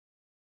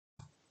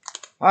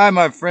Hi,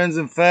 my friends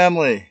and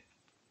family.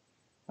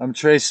 I'm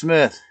Trey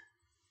Smith,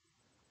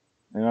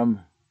 and I'm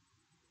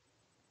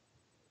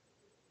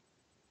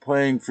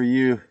playing for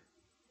you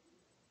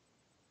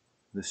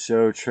the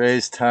show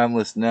Trey's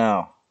Timeless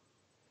Now.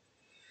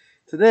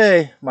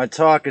 Today, my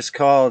talk is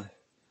called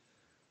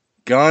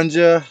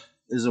Ganja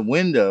is a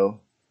Window,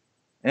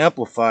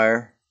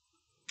 Amplifier,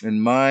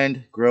 and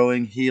Mind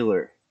Growing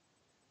Healer.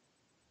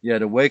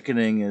 Yet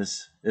awakening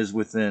is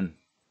within,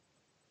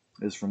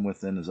 is from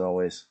within as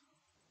always.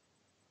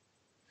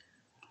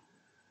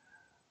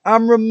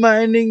 I'm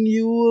reminding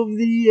you of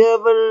the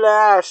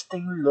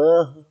everlasting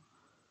love.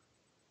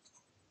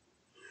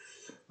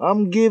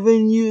 I'm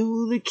giving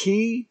you the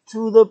key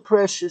to the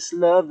precious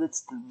love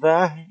that's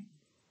divine.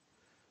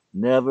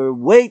 Never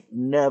wait,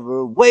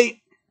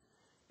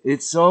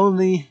 it's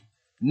only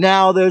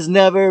now. There's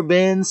never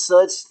been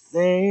such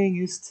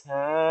thing as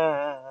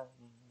time.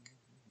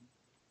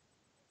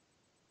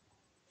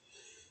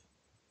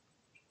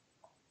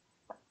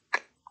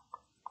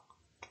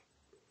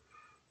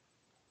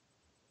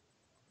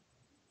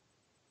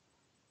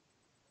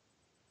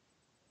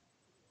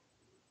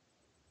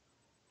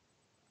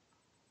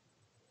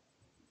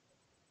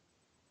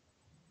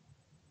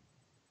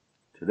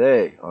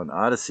 Today on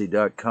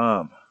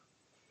Odyssey.com,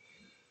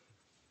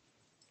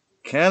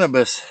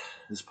 cannabis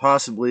is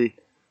possibly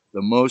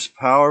the most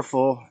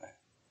powerful,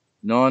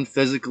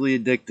 non-physically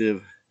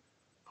addictive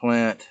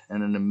plant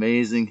and an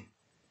amazing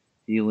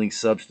healing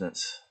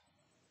substance.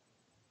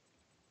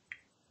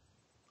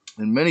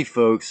 And many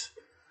folks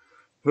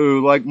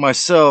who, like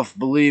myself,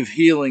 believe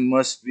healing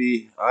must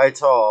be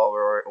ital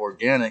or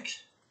organic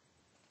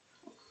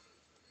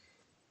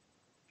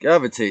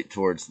gravitate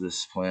towards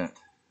this plant,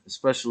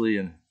 especially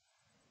in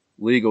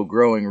legal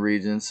growing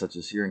regions such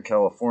as here in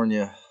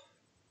California.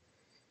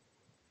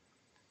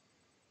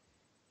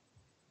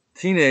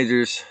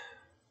 Teenagers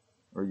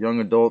or young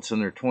adults in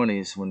their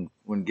 20s,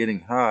 when getting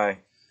high,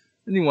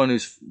 anyone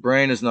whose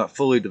brain is not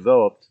fully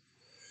developed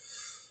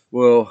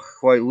will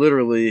quite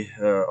literally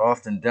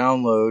often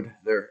download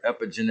their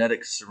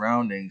epigenetic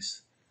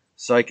surroundings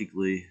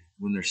psychically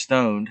when they're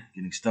stoned,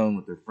 getting stoned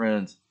with their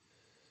friends.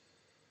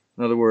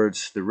 In other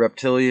words, the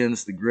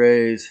reptilians, the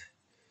greys,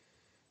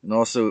 and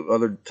also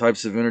other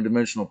types of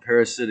interdimensional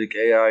parasitic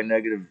AI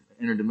negative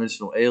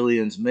interdimensional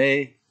aliens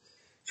may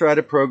try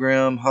to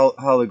program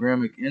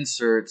hologramic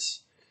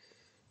inserts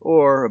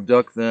or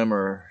abduct them,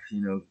 or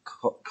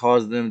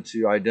cause them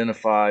to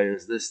identify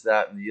as this,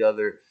 that, and the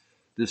other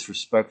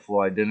disrespectful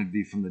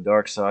identity from the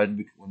dark side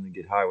when they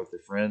get high with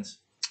their friends.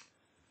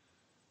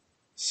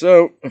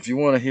 So if you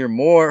want to hear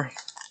more,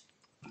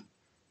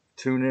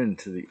 tune in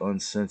to the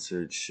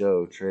uncensored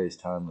show Trey's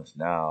Timeless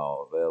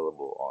Now,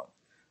 available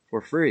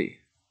for free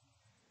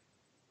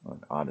on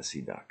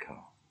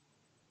Odyssey.com.